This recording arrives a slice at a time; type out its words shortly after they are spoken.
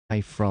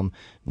from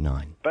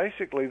 9.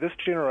 Basically, this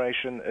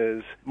generation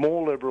is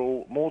more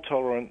liberal, more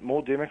tolerant,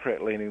 more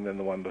Democrat-leaning than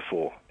the one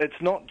before.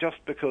 It's not just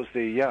because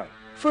they're young.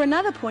 For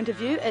another point of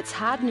view, it's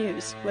Hard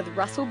News with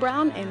Russell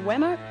Brown and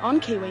Wammo on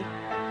Kiwi.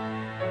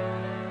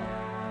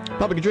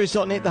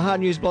 Publicaddress.net, the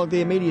Hard News blog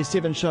there, Media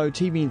 7 show,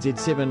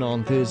 TVNZ7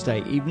 on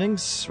Thursday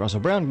evenings. Russell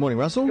Brown, good morning,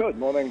 Russell. Good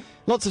morning.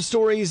 Lots of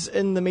stories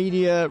in the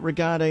media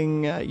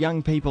regarding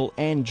young people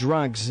and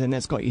drugs, and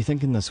that's got you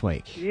thinking this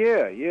week.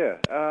 Yeah.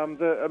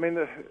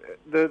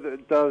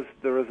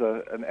 There is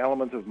an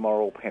element of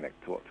moral panic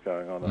to what's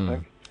going on, I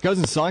think. It goes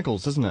in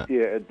cycles, doesn't it?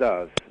 Yeah, it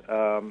does.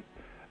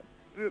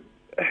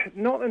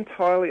 Not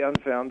entirely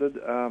unfounded.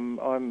 I'm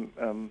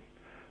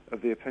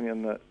of the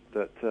opinion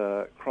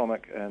that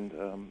Chronic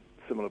and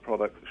similar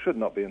products should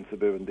not be in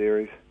suburban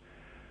dairies.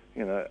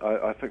 You know,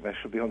 I think they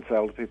should be on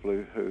sale to people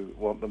who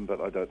want them,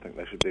 but I don't think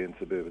they should be in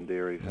suburban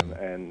dairies.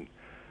 And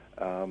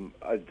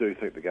I do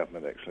think the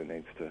government actually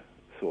needs to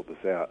sort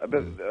this out.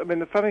 But I mean,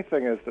 the funny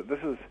thing is that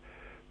this is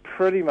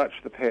pretty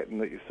much the pattern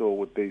that you saw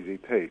with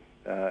BZP,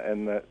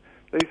 and that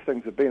these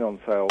things have been on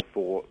sale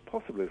for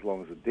possibly as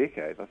long as a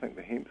decade. I think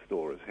the hemp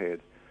store has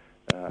had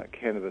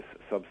cannabis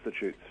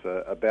substitutes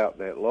for about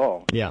that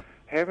long. Yeah.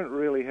 Haven't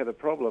really had a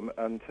problem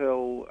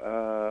until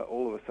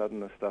all of a sudden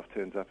this stuff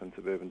turns up in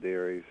suburban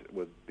dairies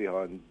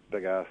behind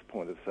big-ass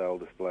point-of-sale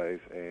displays,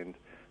 and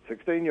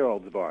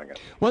 16-year-olds are buying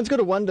it. One's got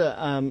to wonder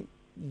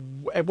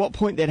at what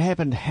point that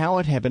happened, how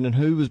it happened, and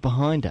who was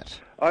behind it.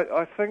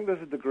 I think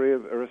there's a degree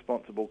of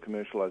irresponsible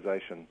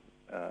commercialisation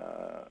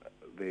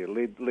there,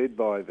 led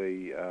by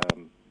the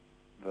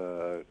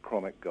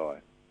Chronic guy.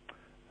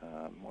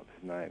 What's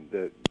his name?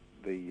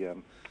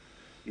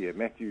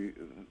 Matthew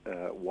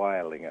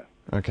Weilinger.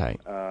 Okay.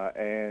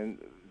 And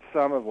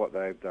some of what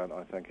they've done,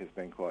 I think, has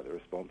been quite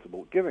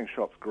irresponsible, giving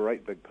shops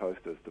great big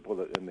posters to put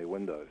it in their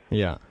windows.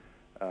 Yeah.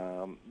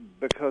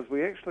 Because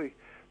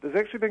there's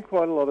actually been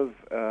quite a lot of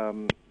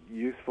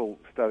useful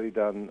study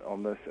done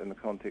on this in the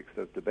context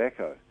of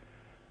tobacco.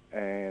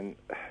 And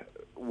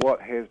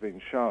what has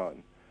been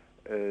shown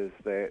is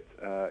that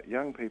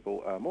young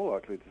people are more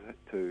likely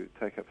to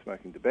take up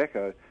smoking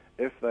tobacco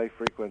if they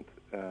frequent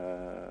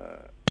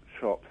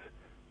shops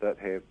that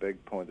have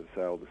big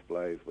point-of-sale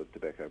displays with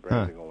tobacco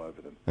branding all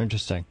over them.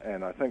 Interesting.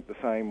 And I think the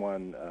same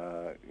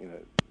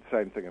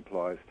same thing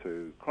applies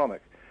to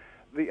Chronic.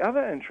 The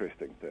other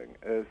interesting thing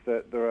is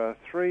that there are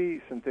 3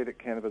 synthetic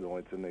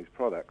cannabinoids in these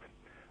products.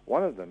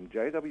 One of them,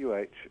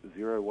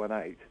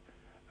 JWH018,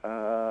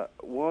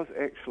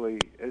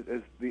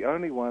 is the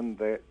only one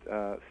that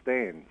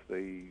Stans,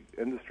 the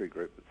industry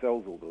group that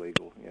sells all the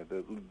legal,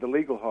 the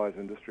Legal Highs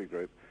industry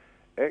group,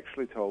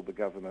 actually told the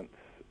government's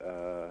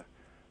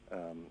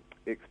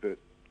expert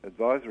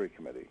advisory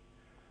committee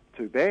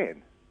to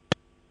ban.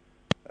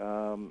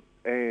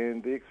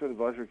 And the expert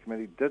advisory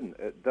committee didn't.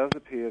 It does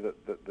appear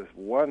that this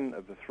one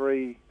of the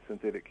 3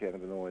 synthetic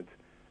cannabinoids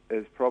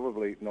is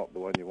probably not the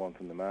one you want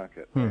in the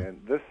market.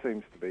 And this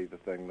seems to be the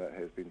thing that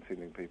has been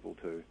sending people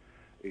to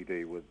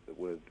ED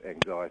with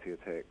anxiety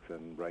attacks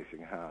and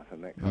racing heart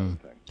and that kind of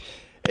thing.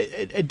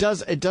 It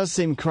does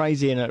seem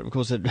crazy, and of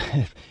course it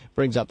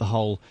brings up the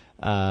whole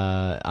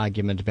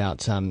argument about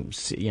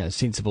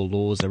sensible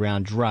laws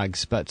around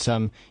drugs. But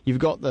you've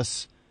got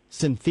this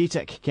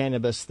synthetic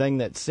cannabis thing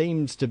that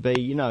seems to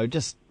be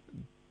just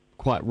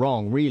quite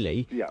wrong,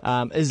 really.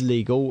 Yeah. Is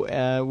legal,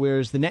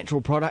 whereas the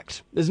natural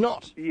product is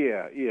not.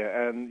 Yeah,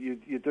 and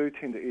you do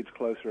tend to edge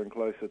closer and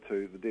closer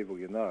to the devil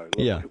you know.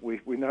 Look, yeah.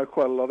 We know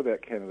quite a lot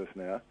about cannabis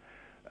now.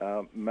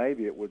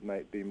 Maybe it would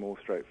be more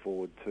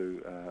straightforward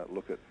to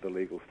look at the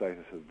legal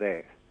status of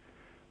that,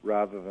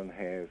 rather than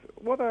have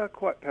what are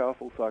quite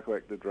powerful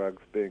psychoactive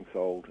drugs being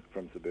sold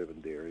from suburban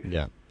dairies.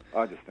 Yeah.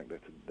 I just think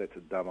that's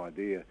a dumb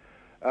idea.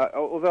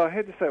 Although I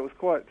had to say it was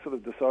quite sort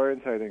of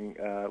disorientating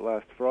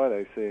last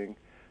Friday seeing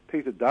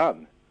Peter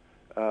Dunn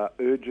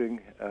arguing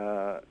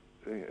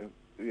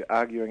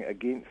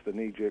against the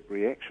knee-jerk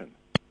reaction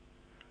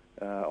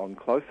on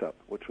Close-Up,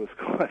 which was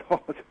quite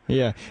odd.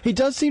 Yeah, he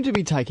does seem to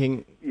be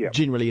taking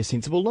generally a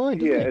sensible line,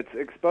 doesn't he? Yeah, it's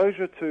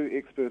exposure to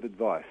expert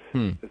advice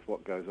is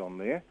what goes on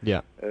there.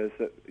 Yeah. Is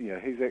that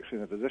he's actually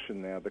in a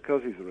position now,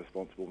 because he's a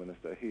responsible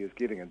minister, he is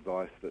getting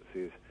advice that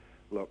says,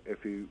 look,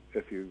 if you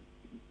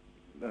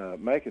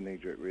make a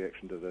knee-jerk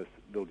reaction to this,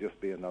 there'll just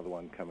be another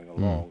one coming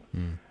along.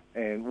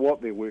 And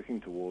what they're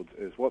working towards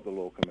is what the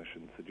Law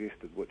Commission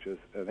suggested, which is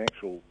an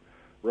actual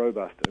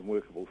robust and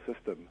workable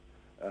system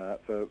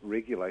for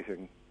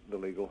regulating the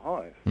legal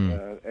highs.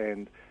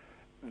 And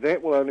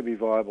that will only be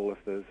viable if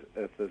there's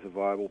a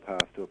viable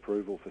path to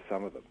approval for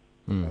some of them.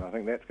 And I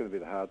think that's going to be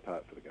the hard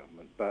part for the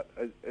government. But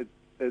it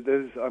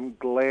is. I'm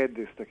glad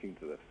they're sticking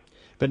to this.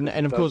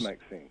 And of course,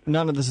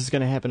 none of this is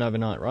going to happen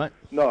overnight, right?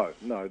 No.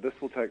 This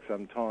will take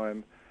some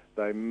time.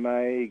 They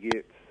may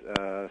get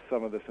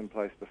some of this in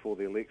place before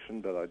the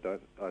election, but I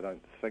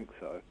don't think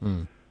so.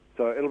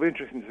 So it'll be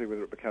interesting to see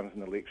whether it becomes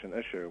an election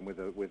issue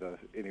and whether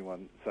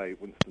anyone, say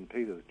Winston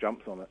Peters,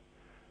 jumps on it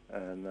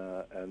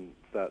and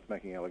starts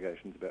making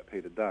allegations about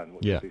Peter Dunn,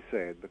 which would be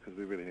sad because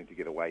we really need to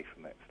get away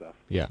from that stuff.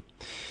 Yeah.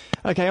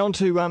 Okay, on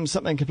to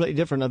something completely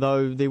different,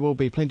 although there will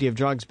be plenty of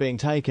drugs being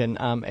taken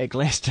at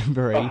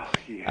Glastonbury. Oh,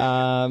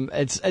 yeah.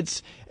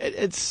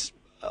 It's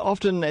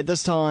often at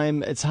this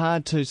time, it's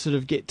hard to sort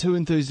of get too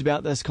enthused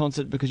about this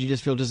concert because you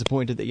just feel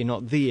disappointed that you're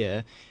not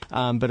there.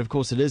 But of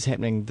course, it is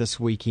happening this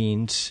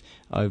weekend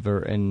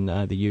over in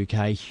the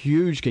UK.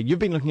 Huge gig. You've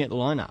been looking at the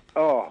lineup.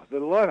 Oh, the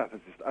lineup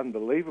is just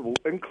unbelievable,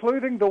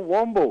 including the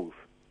Wombles.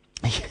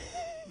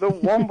 The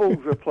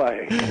Wombles are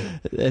playing.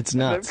 It's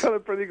nuts. They've got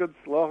a pretty good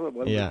slot at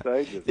one of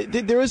the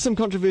stages. There is some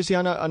controversy.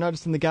 I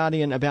noticed in The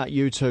Guardian about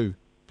U2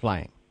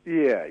 playing.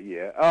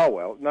 Yeah. Oh,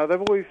 well. No,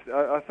 they've always,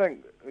 I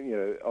think,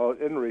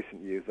 in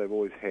recent years, they've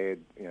always had,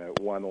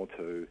 one or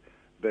two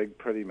big,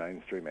 pretty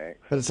mainstream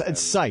acts. But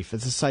it's safe.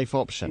 It's a safe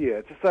option. Yeah,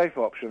 it's a safe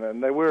option.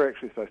 And they were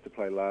actually supposed to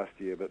play last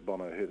year, but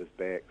Bono hurt his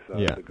back, so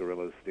the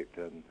Gorillaz stepped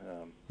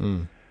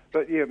in.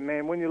 But, yeah,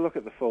 man, when you look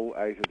at the full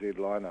A to Z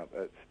lineup,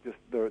 it's just,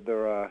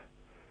 there are,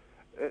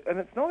 and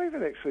it's not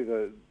even actually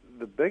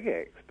the big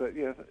acts, but,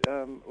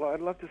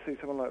 I'd love to see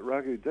someone like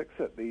Raghu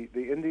Dixit, the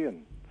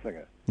Indian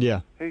singer.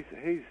 Yeah. He's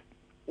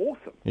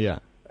awesome. Yeah.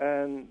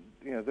 And,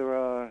 there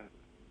are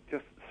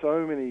just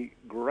so many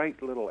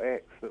great little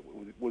acts that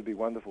would be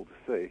wonderful to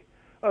see.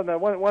 Oh, no,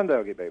 one day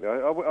I'll get back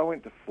there. I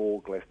went to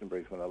 4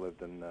 Glastonburys when I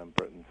lived in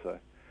Britain, so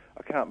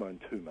I can't moan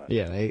too much.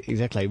 Yeah,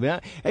 exactly.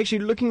 But actually,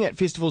 looking at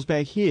festivals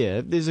back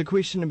here, there's a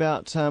question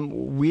about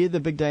where the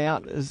big day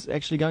out is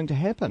actually going to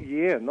happen.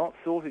 Yeah, not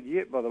sorted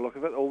yet by the look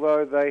of it,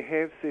 although they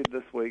have said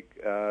this week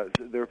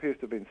there appears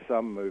to have been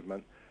some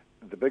movement.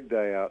 The big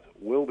day out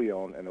will be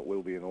on, and it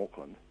will be in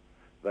Auckland.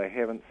 They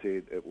haven't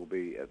said it will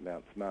be at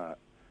Mount Smart.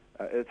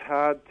 It's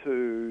hard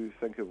to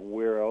think of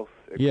where else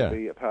it could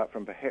be apart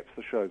from perhaps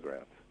the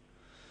showgrounds.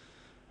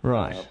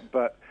 Right.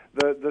 But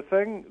the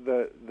thing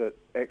that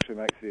actually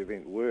makes the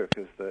event work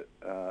is that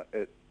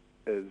it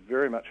is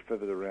very much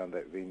fitted around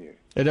that venue.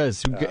 It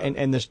is,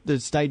 and the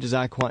stages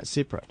are quite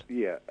separate.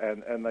 Yeah,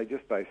 and they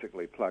just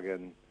basically plug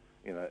in,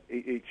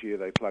 each year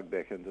they plug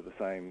back into the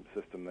same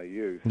system they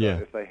use. So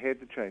if they had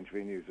to change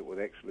venues, it would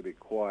actually be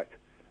quite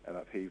an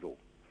upheaval.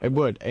 It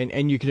would,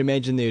 and you could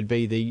imagine there would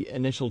be the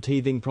initial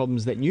teething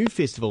problems that new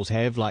festivals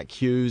have, like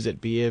queues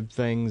at beer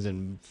things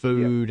and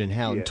food and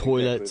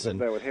toilets. Exactly. And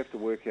they would have to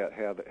work out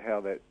how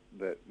that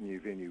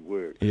new venue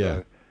works. Yeah.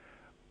 So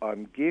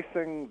I'm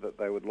guessing that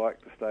they would like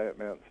to stay at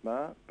Mount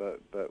Smart, but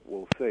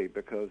we'll see,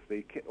 because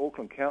the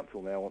Auckland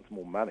Council now wants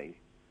more money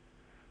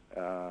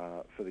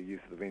for the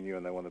use of the venue,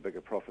 and they want a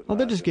bigger profit. Oh,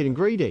 they're just getting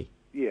greedy.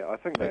 Yeah, I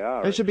think they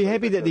are. They should be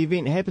happy that the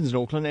event happens in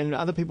Auckland, and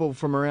other people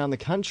from around the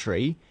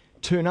country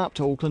turn up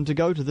to Auckland to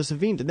go to this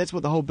event, and that's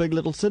what the whole big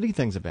little city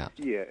thing's about.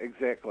 Yeah,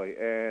 exactly,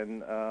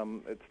 and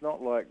it's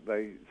not like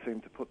they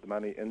seem to put the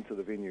money into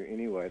the venue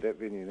anyway. That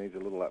venue needs a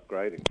little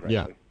upgrading,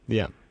 frankly.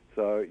 Yeah.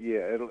 So,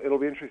 it'll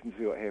be interesting to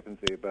see what happens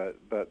there,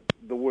 but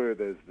the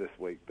word is this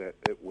week that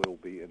it will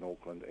be in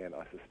Auckland, and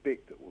I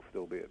suspect it will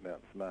still be at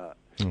Mount Smart.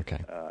 Okay.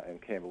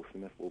 And Campbell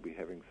Smith will be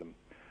having some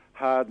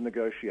hard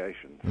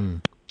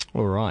negotiations.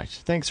 All right.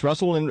 Thanks,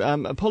 Russell,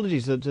 and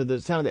apologies to the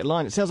sound of that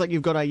line. It sounds like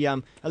you've got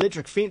a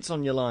electric fence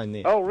on your line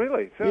there. Oh,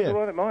 really? Sounds all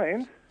right at my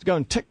end. It's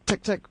going tick,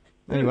 tick, tick.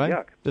 Anyway,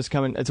 yuck. just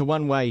coming. It's a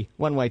one-way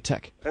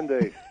tick.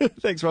 Indeed.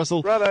 Thanks,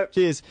 Russell. Righto.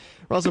 Cheers.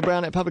 Russell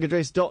Brown at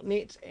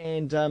publicaddress.net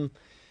and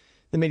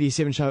the Media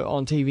 7 show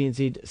on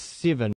TVNZ 7.